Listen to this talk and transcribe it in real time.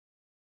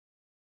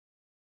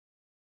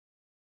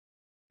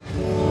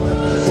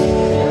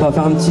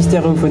va faire un petit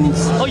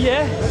Stereophonics. Oh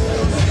yeah.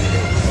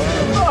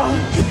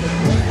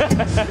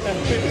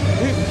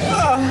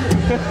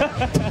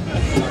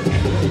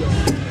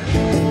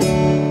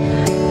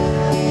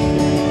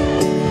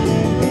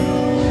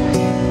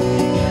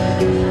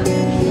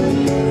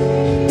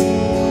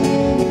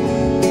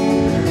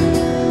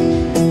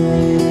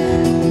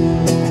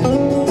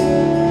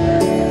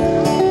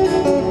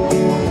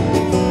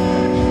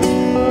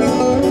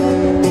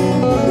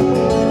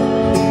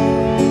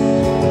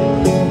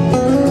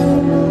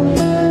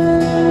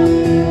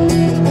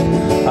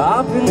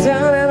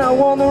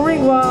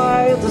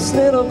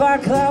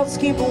 Clouds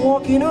keep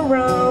walking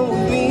around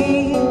with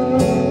me,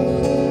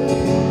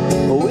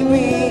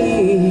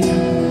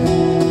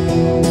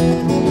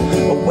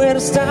 When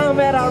it's time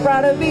that I'd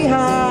rather be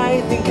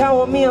high, think I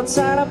want me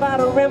outside about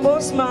a rainbow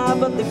smile,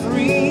 but they're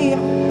free,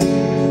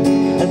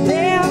 and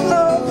they're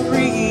all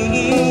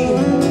free.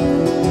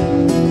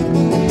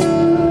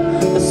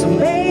 So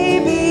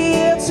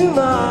maybe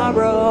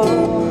tomorrow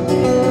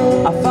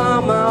I'll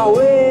find my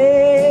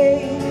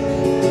way.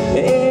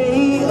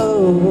 Hey,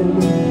 oh.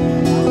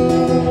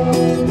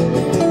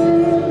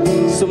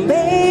 So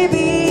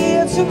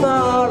maybe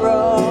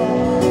tomorrow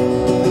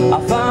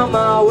I'll find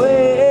my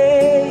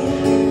way.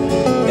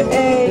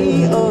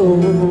 Hey, oh.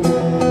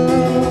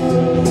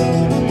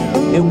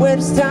 And when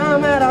it's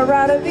time that I'd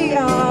rather be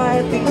high,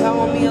 I think I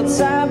want me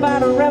outside by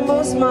the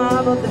rainbow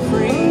smile, but they're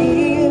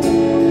free,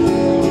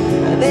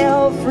 and they're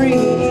all free.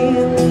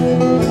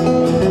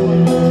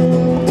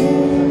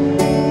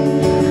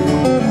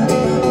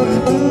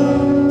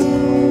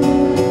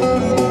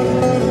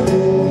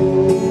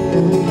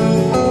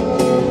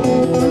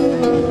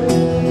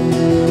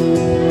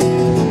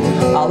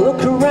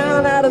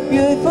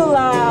 Beautiful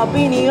eye,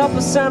 be the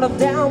upper side of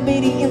down, be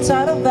the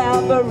inside of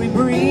out, but we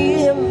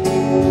breathe,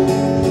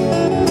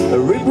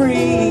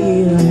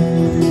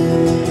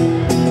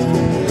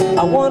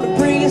 I want to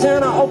breathe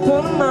and I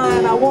open my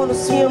mind, I want to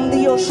swim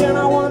the ocean,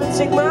 I want to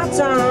take my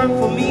time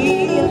for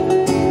me,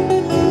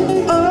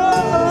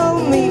 oh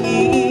me.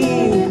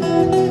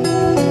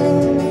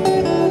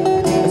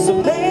 So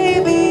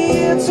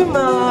maybe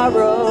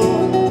tomorrow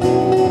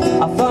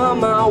I'll find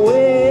my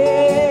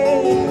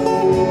way,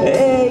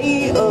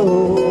 hey,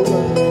 oh.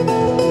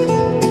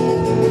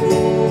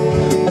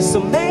 So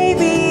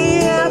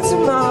maybe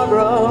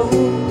tomorrow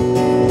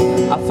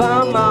I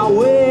found my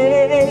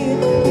way.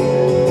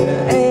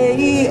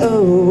 Hey,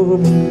 oh,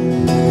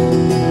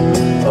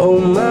 oh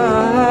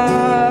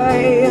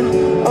my,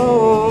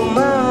 oh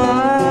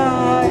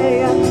my,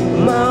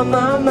 my,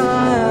 my, my,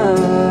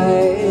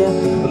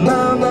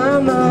 my, my,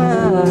 my,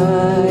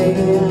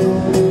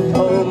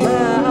 oh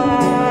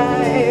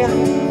my,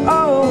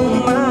 oh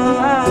my,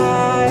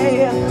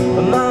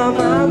 my,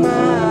 my,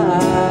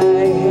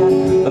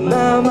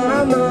 my,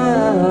 my, my.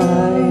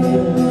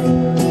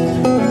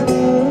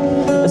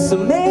 So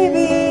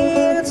maybe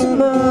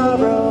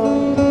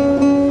tomorrow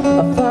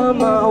I'll find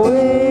my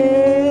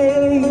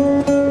way,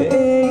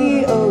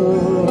 hey, oh.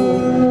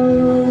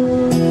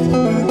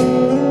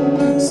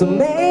 So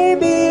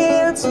maybe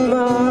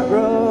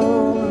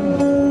tomorrow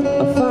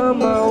I'll find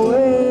my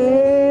way,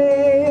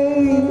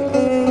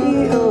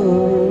 hey, oh.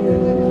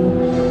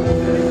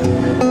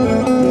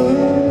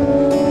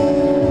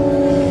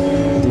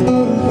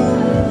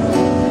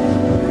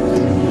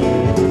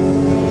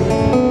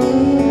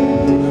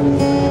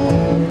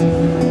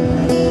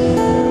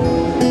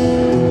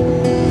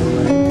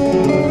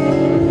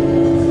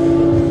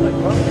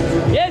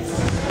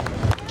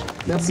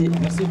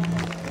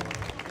 Merci.